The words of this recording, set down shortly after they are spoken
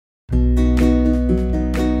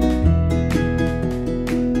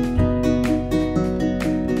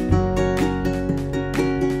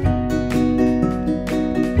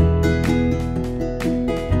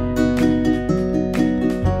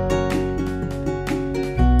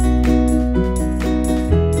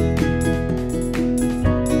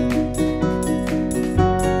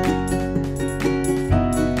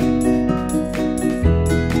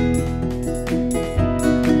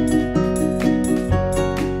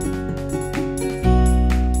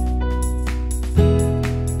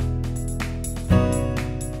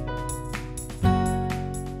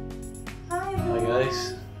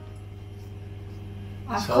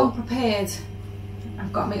prepared.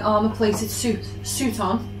 I've got my armour-plated suit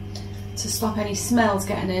on to stop any smells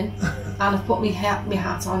getting in, and I've put my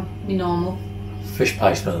hat on, my normal. Fish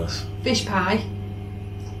pie smells. Fish pie.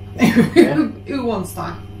 Yeah. Who wants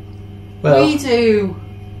that? Well, We do.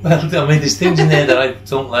 Well, I mean, there's things in there that I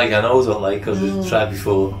don't like. I know I don't like because I've tried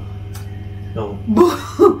before. No. Well,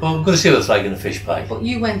 I'm going to see what it's like in a fish pie. But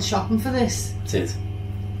you went shopping for this. I did.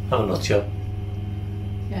 I'm a nut job.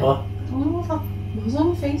 Yeah. What? Oh, that was on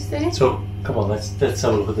the face there. So, come on, let's have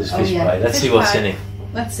a look at this fish yeah. pie. Let's Fish see what's pie. in it.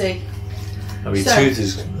 Let's see. I mean, So- tooth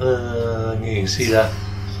is. You can see that.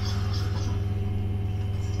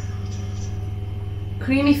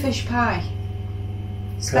 Creamy fish pie.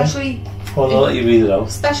 Specially, Well, I'll let you read it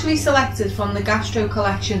out. specially selected from the Gastro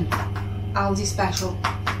collection. Aldi special.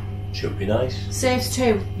 Should be nice. Serves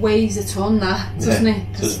 2. Weighs a ton, that, doesn't Yeah,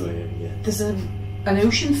 it? does really, yeah. There's an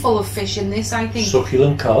ocean full of fish in this, I think.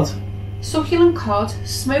 Succulent cod. Succulent cod,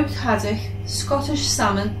 smoked haddock, Scottish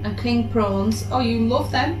salmon and king prawns. Oh, you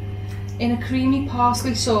love them. In a creamy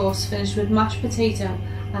parsley sauce finished with mashed potato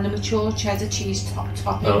and a mature cheddar cheese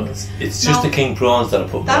topping. No, it's just the king prawns that I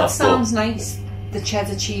put. That sounds nice. The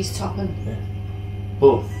cheddar cheese topping.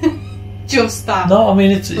 Oh. Just that. No, I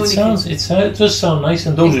mean it does sound nice,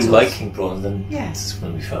 and those who like king prawns, then Yeah. it's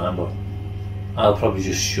going to be fine. But I'll probably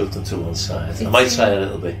just shove them to one side. I It's, might try a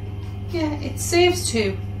little bit. Yeah, it saves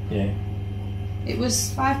 2. Yeah. It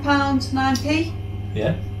was £5 9p.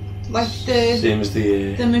 Yeah. Like the Same as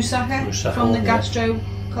the moussaka from the one, Gastro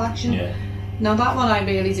collection. Yeah. Now that one I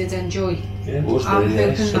really did enjoy. Yeah, it was I'm really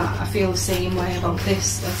hoping nice. that I feel the same way about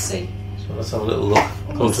this. Let's see. So let's have a little look.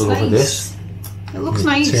 Oh, Closer look nice. at this. It looks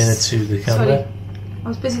nice. Turn it to the camera. Sorry, I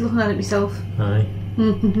was busy looking at it myself. Aye.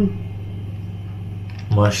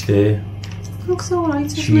 Mashed there. Looks alright,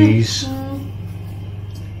 doesn't Cheese.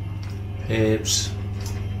 it? Herbs.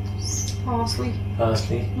 Parsley.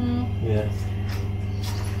 Parsley. Yeah.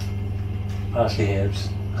 Parsley herbs.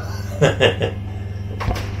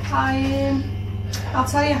 I'll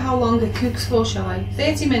tell you how long it cooks for, shall I?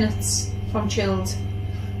 30 minutes from chilled.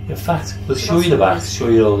 In fact, we'll show you the back to show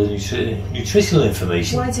you all the nutritional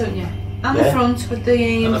information. Why don't you? And the front with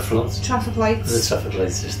the, and the front traffic lights. with the traffic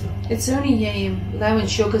light system. It's only low in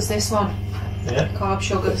sugars, this one. Yeah. Carb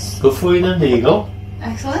sugars. Good for you then, there you go.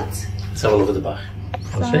 Excellent. Let's have a look at the back.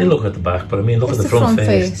 I'll say look at the back, but I mean look at the front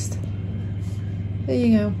first. There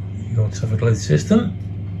you go. You go traffic light system.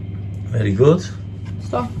 Very good.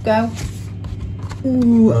 Stop, go.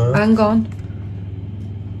 Ooh, hang on.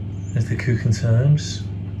 There's the cooking times.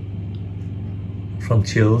 From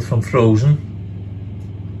chilled, from frozen.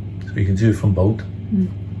 So you can do it from both.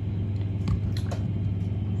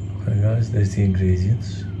 Okay guys, there's the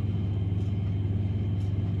ingredients.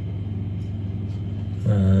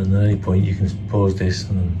 And at any point you can pause this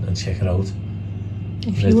and check it out.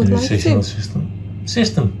 If There's you would the like nutritional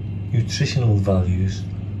to. nutritional values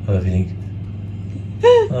of everything.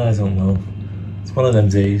 I don't know. It's one of them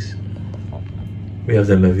days. We have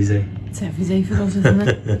them every day. It's every day for us, isn't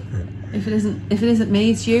it? If it isn't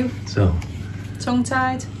me, it's you. So. Tongue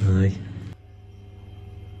tied. Aye.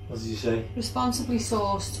 What did you say? Responsibly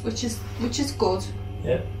sourced, which is good.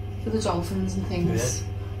 Yeah. For the dolphins and things. Yeah.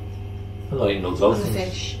 I like no And dolphins. the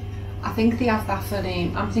fish. I think they have that for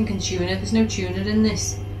I'm thinking tuna. There's no tuna in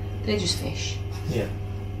this. They're just fish. Yeah.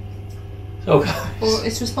 So guys, But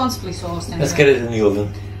it's responsibly sourced anyway. let's get it in the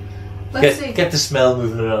oven. Let's see. Get the smell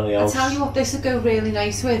moving around the I'll house. tell you what this would go really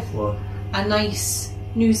nice with. What? A nice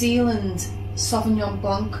New Zealand Sauvignon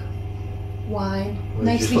Blanc wine. Well,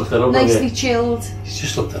 you just looked that up, nicely haven't you? chilled. You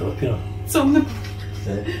just looked that up, you know. Something.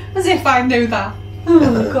 Yeah. As if I knew that.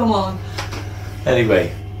 Oh, come on.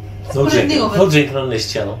 Anyway, no put it in the drinking. oven. No drinking on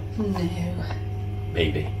this channel. No.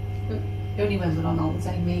 Maybe. Only when we're on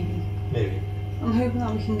holiday, maybe. Maybe. I'm hoping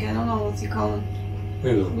that we can get on holiday, Colin.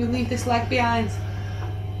 We will. We'll leave this leg behind.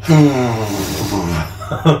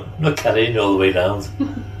 Not carrying you all the way down.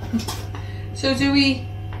 So do we...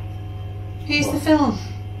 Here's the film.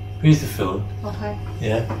 Here's the film. Okay.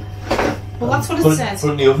 Yeah. Well, that's what it Put says. it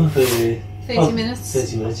in the oven for 30 minutes.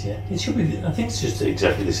 30 minutes, yeah. It should be, I think it's just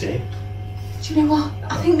exactly the same. Do you know what?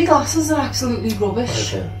 I think my glasses are absolutely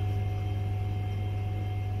rubbish. Okay.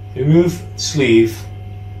 Remove sleeve.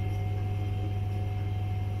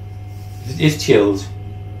 It's chilled.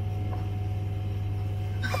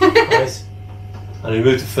 Right. And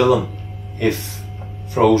remove the film if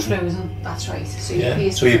frozen. Frozen, that's right. So Yeah, you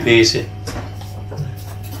pierce so you pierce it.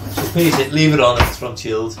 So pierce it, leave it on if it's from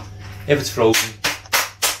chilled. If it's frozen,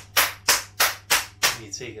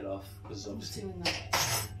 you take it off because obviously doing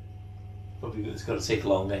that. probably it's got to take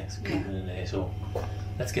longer to keep it in there. So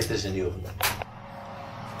let's get this in the oven.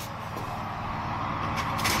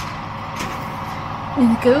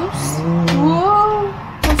 In it goes. Whoa!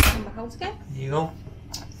 Let's come back out again. There you go.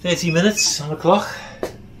 30 minutes on the clock.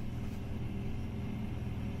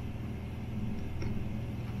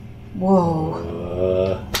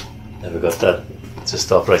 Whoa. Never got that to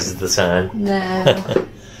stop right at the time. No.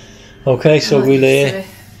 Okay, so we'll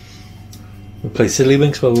play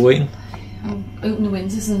tiddlywinks while we're waiting. I'll open the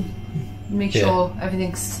windows and make sure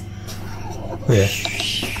everything's... Yeah.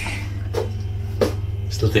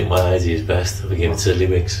 Still think my idea is best of a game of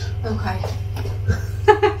tiddlywinks. Okay.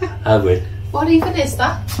 I win. What even is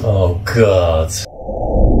that? Oh God.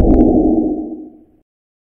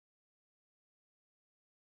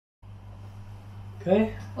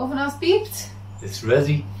 Okay. Oven has beeped. It's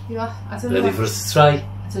ready. Yeah, I don't know. Ready for us to try. I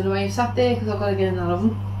don't know why you sat there because I've got to get in that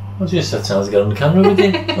oven. I'll just sit down to get on the camera with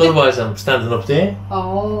you. Otherwise I'm standing up there.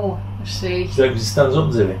 Oh, I see. So you stand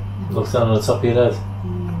up, Zibby. Look down on the top of your head.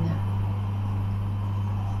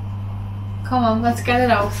 Come on, let's get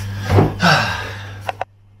it out.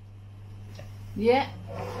 Yeah,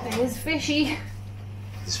 it is fishy.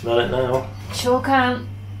 You smell it now. Sure can.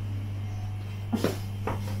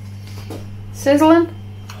 Sizzling.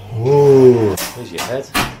 Ooh, there's your head.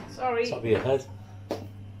 Sorry. Top of your head.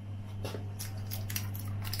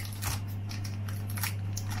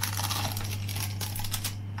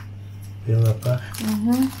 Feel that back?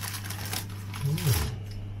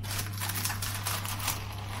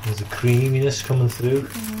 There's a creaminess coming through,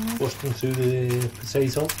 busting through the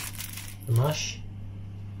potato, the mash.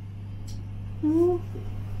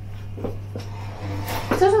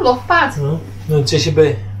 It doesn't look bad. No, just a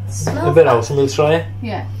bit out and we'll try it.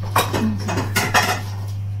 Yeah.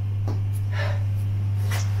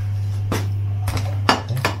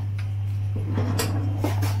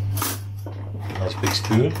 Nice big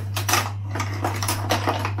spoon.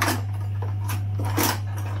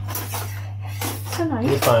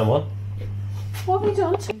 You'll find one. What have you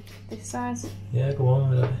done to this size? Yeah, go on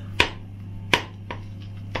with it.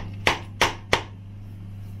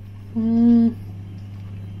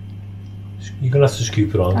 You're going to have to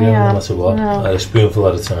scoop it on, no matter what. No. A spoonful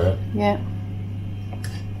at a time. Yeah.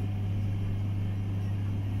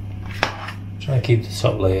 Try and keep the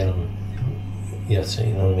top layer and, yeah, so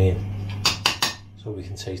you know what I mean? So we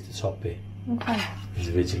can taste the top bit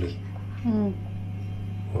individually.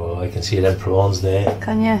 Oh, I can see them prawns there.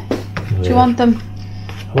 Can you? Do you want them?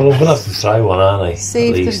 Well, I'm going to have to try one, aren't I? See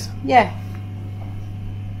at if least. yeah.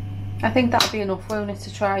 I think that'll be enough, won't it, to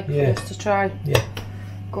try? For us to try. Yeah.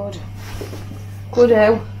 Good. Good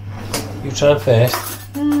out. You try it first.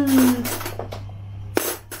 I'm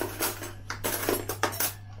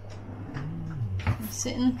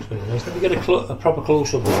sitting. Let me get a proper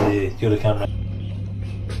close up of the other camera.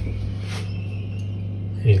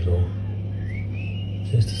 Here you go.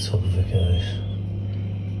 There's the top of it, guys.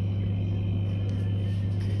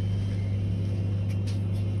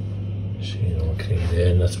 See all cream there,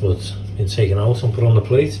 and that's what's been taken out and put on the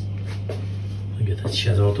plate. And get that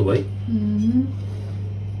cheddar out the way. You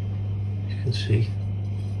can see.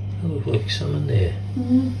 That looks like salmon there.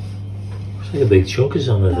 Looks like a big chunk of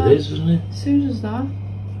salmon if it is, doesn't it? As soon as that.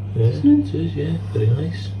 Yeah, it is, yeah. Very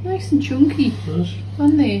nice. Nice and chunky. It does.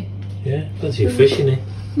 Aren't they? Yeah, plenty of fish in it.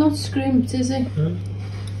 Not scrimped, is it? Huh?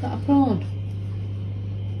 Is that a prawn?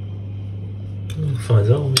 We'll find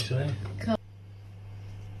out when we try it. Cool.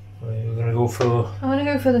 Right, we're gonna go for... I'm gonna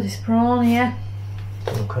go for this prawn here.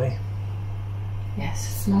 Okay. Yes,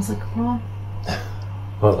 it smells like a prawn.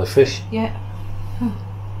 Well, like fish. Yeah.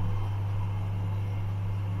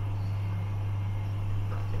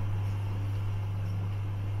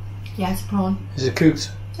 Yeah, it's a prawn. Is it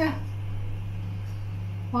cooked? Yeah.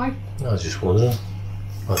 Why? I was just wondering.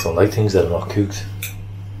 I don't like things that are not cooked.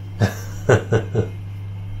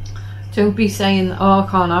 Don't be saying, oh, I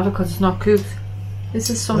can't have it because it's not cooked. This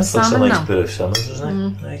is some salmon now. That's a nice now. bit of salmon, doesn't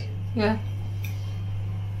it? Hey? Yeah.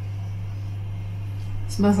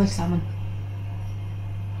 It smells like salmon.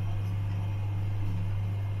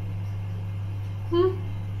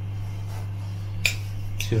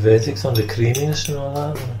 What's your verdict on the creaminess and all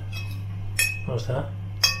that? What's that?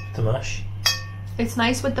 The mash? It's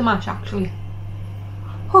nice with the mash, actually.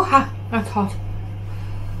 Oh, ha! That's hot.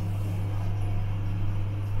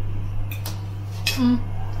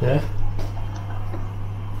 Yeah?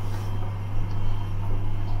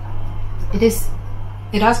 It is.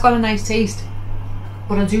 It has got a nice taste,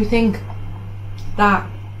 but I do think that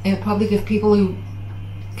it'll probably give people who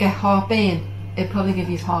get heartburn. It'll probably give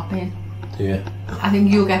you heartburn. Do you? I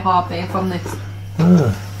think you'll get heartburn from this.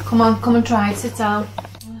 Come on, come and try it. Sit down.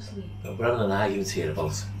 Honestly. We're having an argument here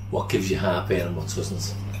about what gives you heartburn and what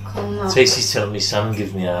doesn't. Come on. Tracy's telling me salmon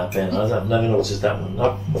gives me heartburn. I've never noticed that one.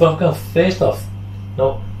 I've got first off,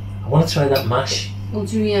 No, I want to try that mash. Oh,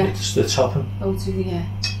 do you? Just the topping. Oh, do you?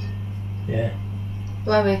 Yeah.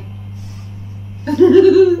 Blimey.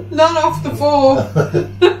 Not off the fork.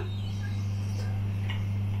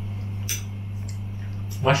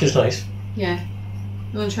 Mash is nice. Yeah.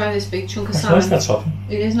 You want to try this big chunk of It's salmon? nice, that topping.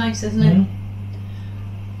 It is nice, isn't it?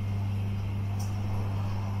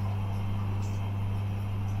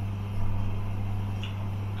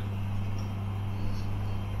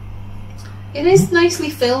 It is nicely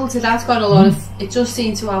filled. It has got a lot of. It does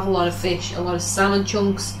seem to have a lot of fish, a lot of salmon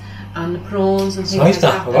chunks, and the prawns and things nice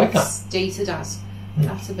like that. that. I like That's dated as.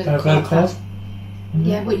 That's a bit of cod. cod.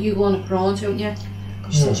 Yeah, but you want a prawn, don't you?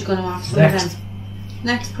 Because you said you're going to have some of them.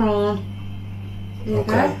 Next prawn. Here you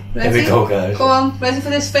go. Ready? Here we go, guys. Go on. Ready for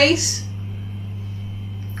this face?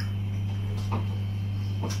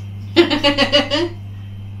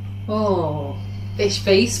 Oh, fish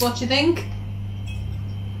face. What do you think?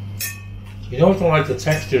 You don't like the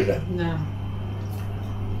texture then? No.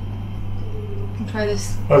 Try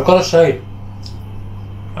this. But I've got to say,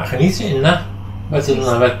 I can eat it in that better than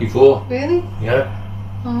I've had before. Really? Yeah.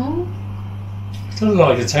 Oh. Still don't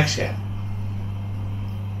like the texture.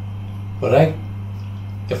 But hey,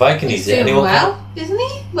 if I can eat it, anyone well, can. Isn't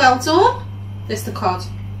he? Well done. This the cod.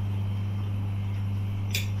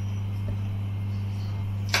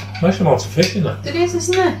 Nice amount of fish in that. It is,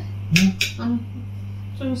 isn't it?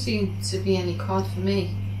 Doesn't seem to be any cod for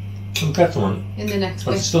me. We'll get one. In the next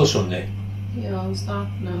But bit. it's still Sunday. Yeah, is that?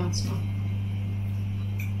 No, that's not.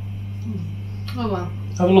 Oh well.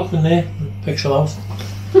 Have a look in there and pick some out.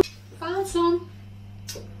 Found some.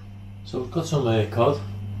 So we've got some cod.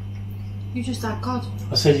 You just had cod.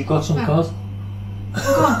 I said you got some cod.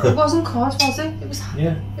 Oh, it wasn't cod, was it? It was.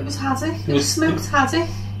 Yeah. It was haddock. It was smoked haddock.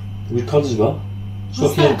 With cod as well.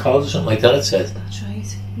 Succulent Cod or something like that, it said. That's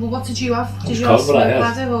right. Well, what did you have? Did you cod, have smoked but I had.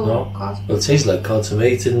 haddock or No. cod? Well, it tastes like cod to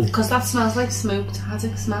me, it didn't. Because that smells like smoked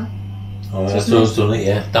haddock smell. Oh, that's those done it,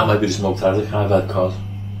 yeah. That might be the smoked haddock. I've had cod.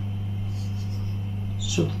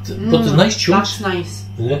 So, but there's nice chunks. That's nice.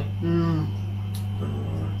 Isn't it?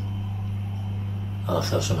 I'll have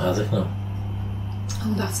to have some haddock now.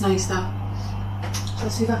 Oh, that's nice, that.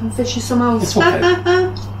 Let's see if I can fish you some out. It's okay.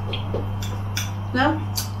 No?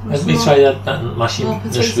 Let me try that mashing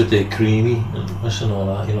just with the creamy and mush and all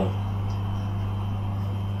that, you know.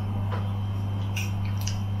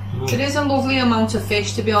 It is a lovely amount of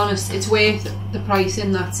fish, to be honest. It's worth the price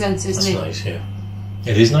in that sense, isn't it? That's nice, yeah.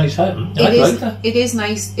 It is nice, I like that. It is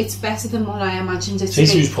nice. It's better than what I imagined it to be.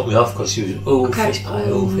 Tracy was put me off because she was, fish pie,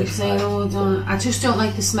 fish pie. I just don't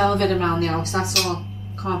like the smell of it around the house, that's all.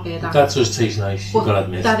 Can't bear that. That does taste nice, you've got to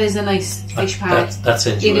admit. That is a nice fish pie. That's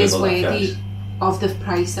enjoyable. It is worthy of the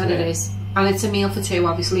price that it is. And it's a meal for two,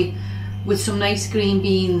 obviously, with some nice green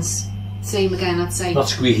beans. Same again, I'd say. Not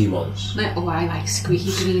squeaky ones. No, oh, I like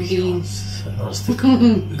squeaky green beans. We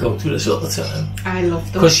go through this all the time. I love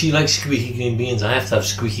them. Because she likes squeaky green beans, I have to have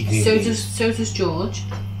squeaky green beans. So does George.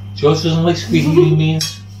 George doesn't like squeaky green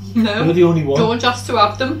beans. No. We're the only one. George has to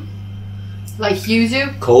have them. Like you do.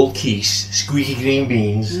 Cold quiche, squeaky green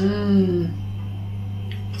beans.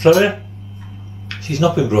 Flora, she's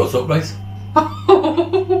not been brought up right.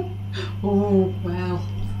 Oh, wow.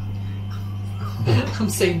 I'm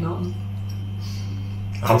saying nothing.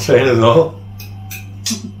 I'm saying it all.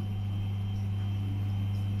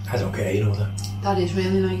 I don't care, you know that. That is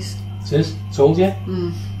really nice. It is? Told you?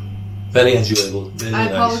 Very enjoyable. Really I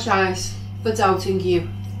nice. apologise for doubting you.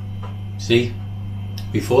 See,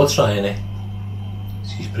 before trying it,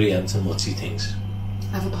 she's preempting what she thinks.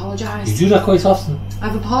 I've You apologised. do that quite often.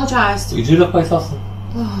 I've apologised. You do that quite often.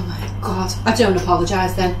 Oh my god. I don't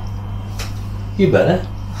apologise then. You better.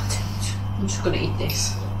 I don't. I'm just going to eat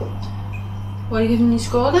this. What are you giving your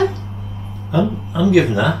score then? I'm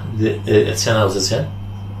giving that a 10 out of 10.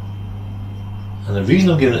 And the reason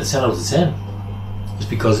I'm giving it a 10 out of 10 is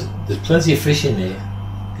because there's plenty of fish in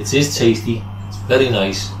there. It is tasty, it's very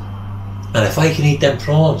nice. And if I can eat them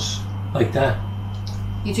prawns like that.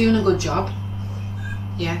 You're doing a good job.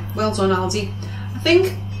 Yeah, well done, Aldi. I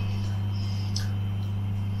think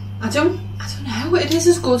I don't know. It is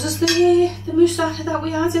as good as the moussaka that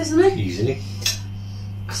we had, isn't it? Easily.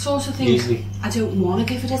 I sort of think Easily. I don't want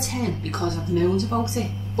to give it a 10 because I've known about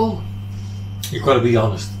it, but You've got to be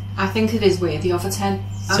honest. I think it is worthy of a 10.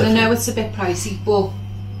 And I know it's a bit pricey, but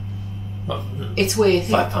it's worth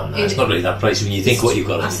it. £5 now. It's not really that pricey when you think what you've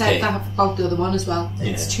got in I the said cake. that about the other one as well.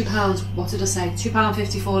 It's Yeah. £2. What did I say?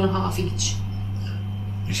 £2.54 and a half each.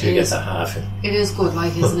 You should get that half in. It is good,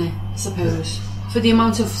 like, isn't it? I suppose. For the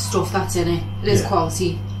amount of stuff that's in it, it is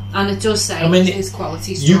quality. And it does say it's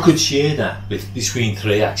quality stuff. You could share that between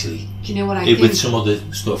 3 actually. Do you know what I think? With some other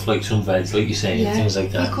stuff like some veg, like you're saying, things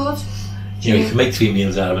like that. You could. You can make 3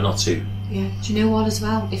 meals out of it, not 2. Yeah. Do you know what as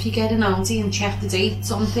well? If you get an Aldi and check the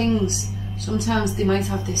dates on things, sometimes they might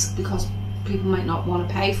have this because people might not want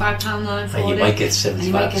to pay £5.9 for it. And you might get 75% and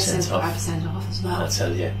you might get 75% off as well. I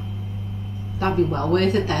tell you. That'd be well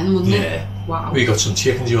worth it then, wouldn't it? Yeah. Wow. We got some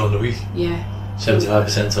chicken during the week. Yeah.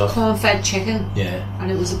 75% off. Corn-fed chicken. Yeah. And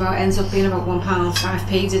it was ends up being about £1.05,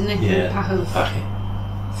 didn't it? Yeah. A pack of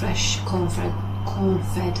fresh corn-fed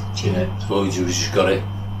chicken. Yeah. So all you do is just got it.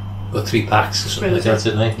 Got 3 packs or something like that,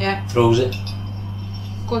 didn't they? Yeah. Throws it.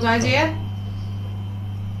 Good idea.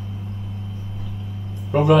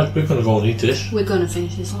 Right, we're going to go and eat this. We're going to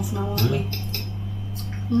finish this off now, aren't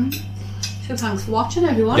we? So thanks for watching,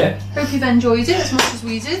 everyone. Yeah. Hope you've enjoyed it as much as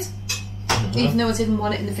we did. Even though I didn't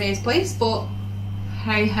want it in the first place, but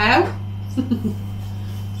hey ho.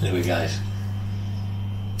 Anyway, guys,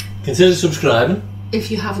 consider subscribing if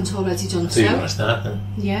you haven't already done so. You want to start then?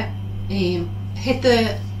 Yeah. Hit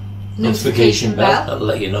the notification bell. That'll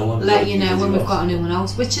let you know when we've got a new one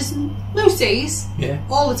out, which is most days. Yeah.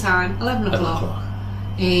 All the time. 11 o'clock.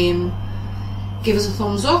 Give us a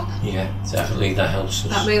thumbs up. Yeah, definitely, that helps us.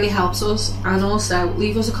 That really helps us. And also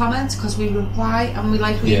leave us a comment, because we reply and we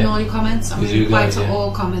like reading all your comments, and we reply to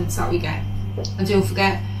all comments that we get. And don't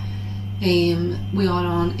forget, we are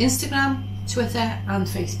on Instagram, Twitter and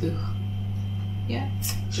Facebook. Yeah.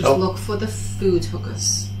 Just look for the Food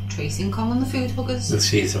Hookers. Tracy and Colin, the Food Hookers. We'll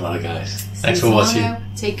see you tomorrow, guys. Thanks for watching.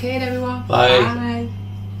 Take care, everyone. Bye. Bye.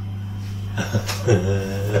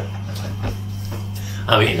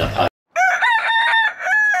 I'm eating that pie.